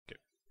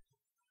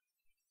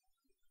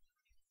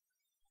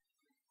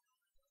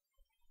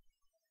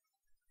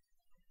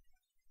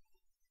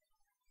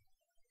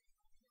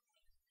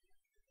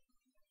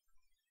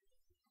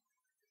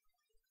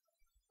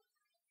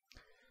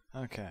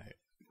Okay,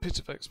 bit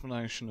of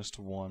explanation as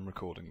to why I'm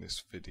recording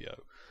this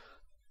video.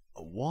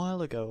 A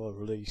while ago I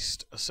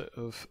released a set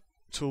of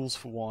tools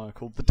for Wire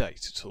called the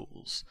data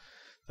tools.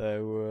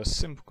 There were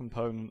simple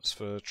components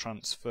for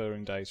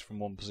transferring data from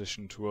one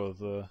position to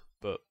other,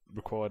 but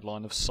required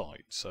line of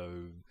sight,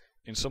 so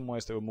in some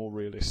ways they were more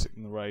realistic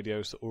than the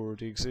radios that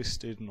already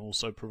existed, and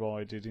also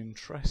provided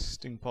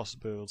interesting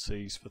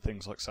possibilities for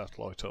things like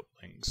satellite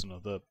uplinks and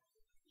other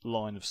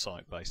line of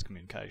sight based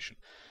communication.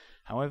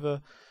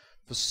 However,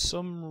 for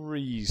some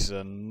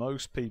reason,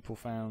 most people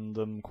found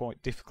them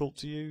quite difficult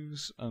to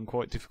use and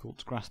quite difficult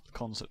to grasp the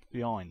concept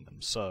behind them.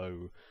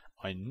 So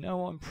I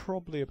know I'm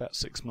probably about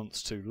 6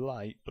 months too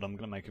late, but I'm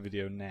going to make a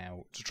video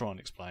now to try and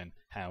explain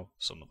how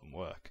some of them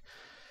work.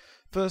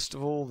 First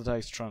of all, the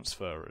data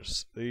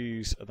transferers.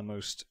 These are the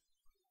most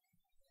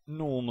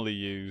normally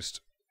used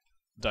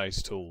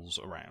data tools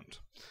around.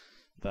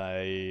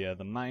 They are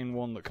the main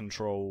one that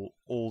control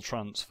all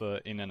transfer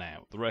in and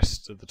out. The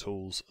rest of the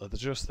tools are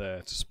just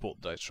there to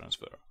support the data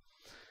transfer.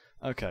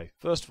 Okay,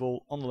 first of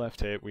all, on the left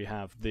here we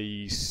have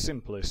the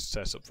simplest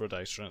setup for a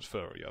data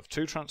transfer. You have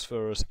two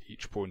transferers,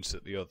 each points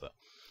at the other.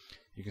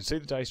 You can see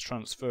the data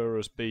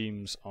transferer's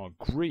beams are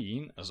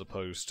green as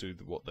opposed to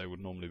what they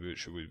would normally be,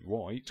 which would be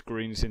white.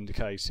 Green is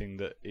indicating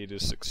that it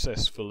has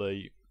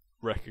successfully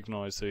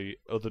recognise the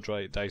other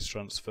data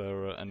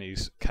transferer and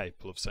is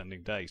capable of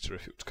sending data.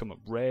 If it would come up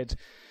red,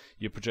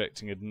 you're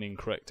projecting at an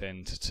incorrect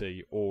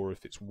entity, or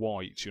if it's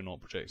white, you're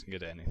not projecting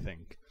at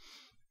anything.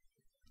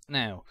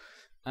 Now,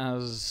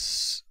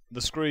 as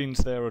the screens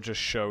there are just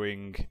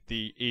showing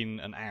the in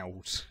and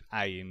out,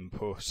 A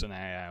input and A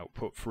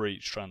output for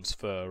each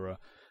transferer,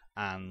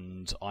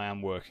 and I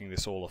am working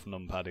this all off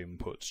numpad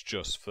inputs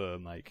just for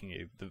making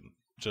it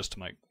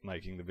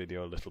making the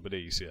video a little bit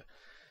easier.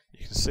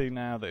 You can see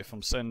now that if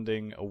I'm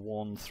sending a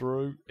 1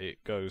 through,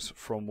 it goes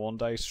from one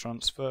data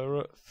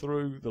transferer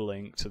through the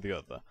link to the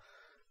other.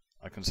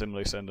 I can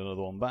similarly send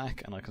another one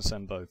back, and I can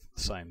send both at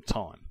the same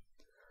time.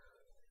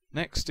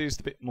 Next is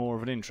the bit more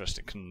of an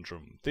interesting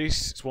conundrum.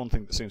 This is one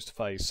thing that seems to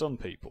faze some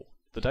people.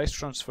 The data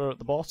transfer at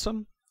the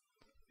bottom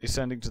is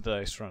sending to the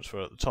data transfer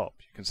at the top.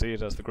 You can see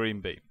it as the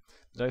green beam.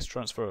 The data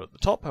transfer at the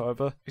top,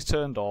 however, is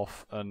turned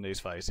off and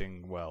is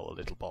facing, well, a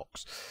little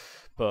box.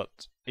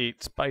 But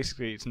it's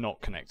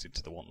not connected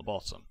to the one at the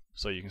bottom.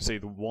 So you can see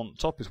the one at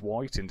the top is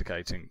white,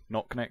 indicating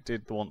not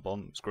connected, the one at the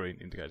bottom is green,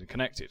 indicating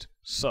connected.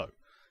 So,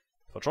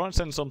 if I try and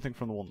send something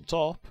from the one at the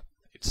top,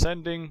 it's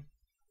sending,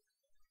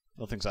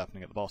 nothing's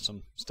happening at the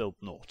bottom, still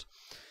naught.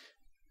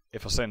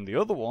 If I send the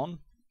other one,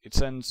 it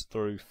sends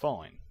through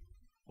fine.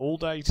 All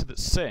data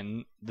that's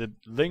sent, the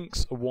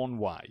links are one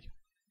way.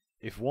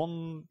 If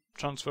one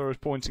transfer is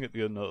pointing at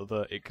the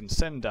other, it can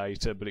send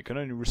data, but it can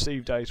only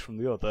receive data from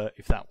the other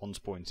if that one's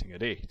pointing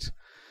at it,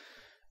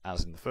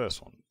 as in the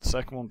first one. The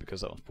second one,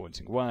 because that one's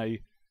pointing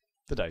away,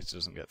 the data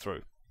doesn't get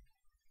through.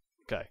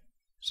 Okay,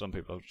 some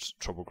people have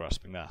trouble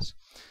grasping that.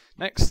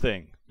 Next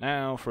thing,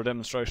 now for a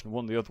demonstration of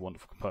one of the other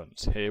wonderful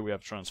components. Here we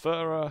have a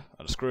transferer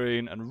and a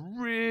screen and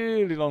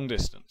really long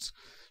distance.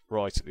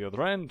 Right at the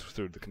other end,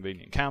 through the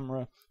convenient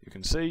camera, you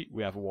can see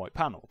we have a white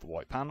panel. The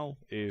white panel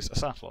is a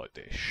satellite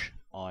dish.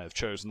 I have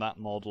chosen that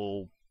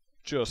model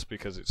just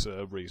because it's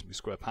a reasonably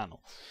square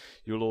panel.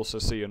 You'll also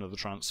see another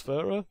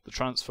transferer. The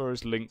transferer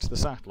is linked to the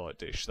satellite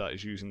dish. That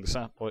is using the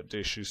satellite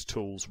dish's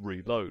tool's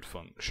reload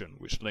function,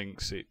 which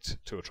links it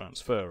to a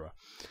transferer.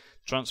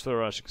 The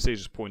transferer, as you can see, is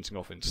just pointing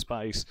off into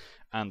space,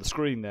 and the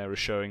screen there is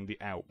showing the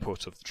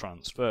output of the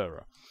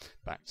transferer.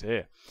 Back to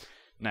here.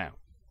 Now,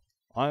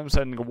 I am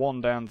sending a 1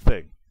 down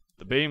thing.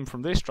 The beam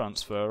from this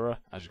transferer,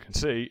 as you can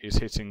see, is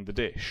hitting the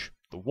dish.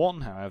 The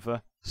 1,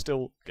 however,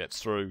 still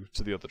gets through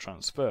to the other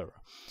transferer.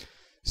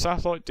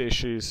 Satellite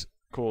dishes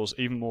cause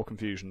even more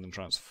confusion than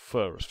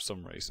transferers for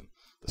some reason.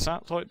 The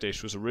satellite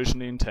dish was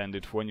originally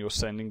intended for when you're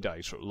sending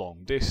data at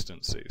long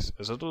distances,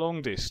 as at a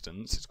long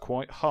distance it's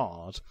quite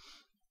hard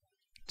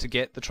to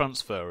get the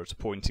transferer to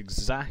point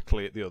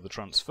exactly at the other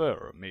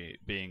transferer,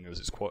 being as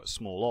it's quite a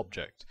small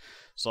object.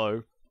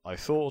 So I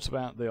thought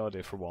about the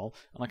idea for a while,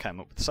 and I came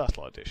up with the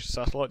satellite dish.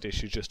 Satellite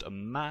dish is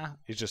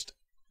just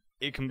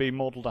it can be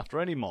modelled after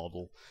any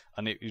model,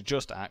 and it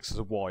just acts as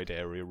a wide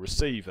area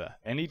receiver.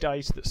 Any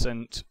data that's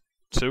sent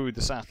to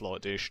the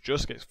satellite dish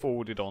just gets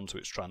forwarded onto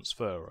its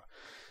transferer.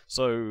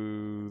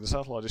 So the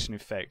satellite dish in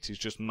effect is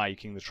just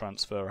making the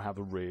transferer have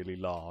a really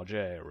large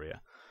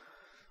area.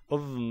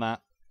 Other than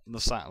that, the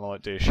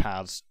satellite dish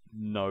has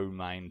no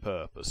main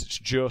purpose. It's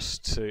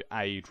just to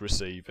aid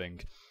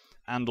receiving.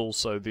 And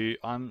also, I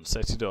haven't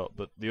set it up,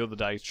 but the other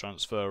data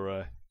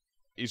transferer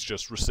is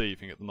just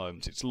receiving at the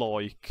moment. It's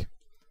like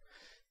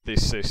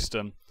this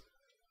system.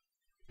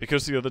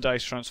 Because the other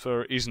data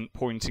transferer isn't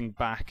pointing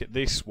back at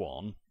this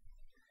one,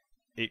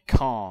 it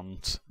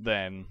can't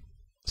then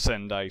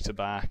send data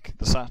back.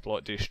 The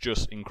satellite dish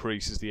just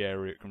increases the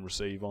area it can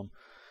receive on.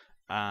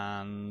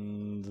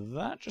 And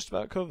that just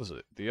about covers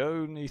it. The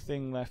only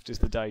thing left is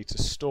the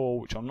data store,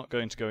 which I'm not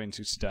going to go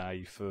into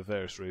today for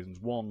various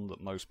reasons. One,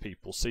 that most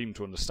people seem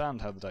to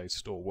understand how the data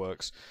store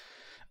works,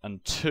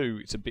 and two,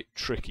 it's a bit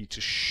tricky to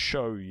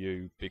show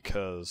you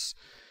because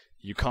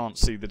you can't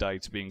see the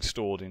data being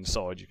stored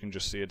inside, you can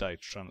just see a data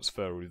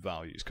transfer with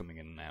values coming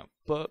in and out.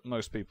 But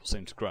most people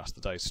seem to grasp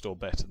the data store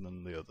better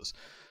than the others.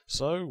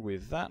 So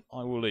with that,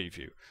 I will leave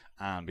you.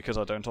 And because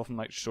I don't often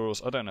make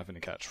tutorials, I don't have any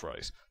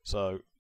catchphrase. So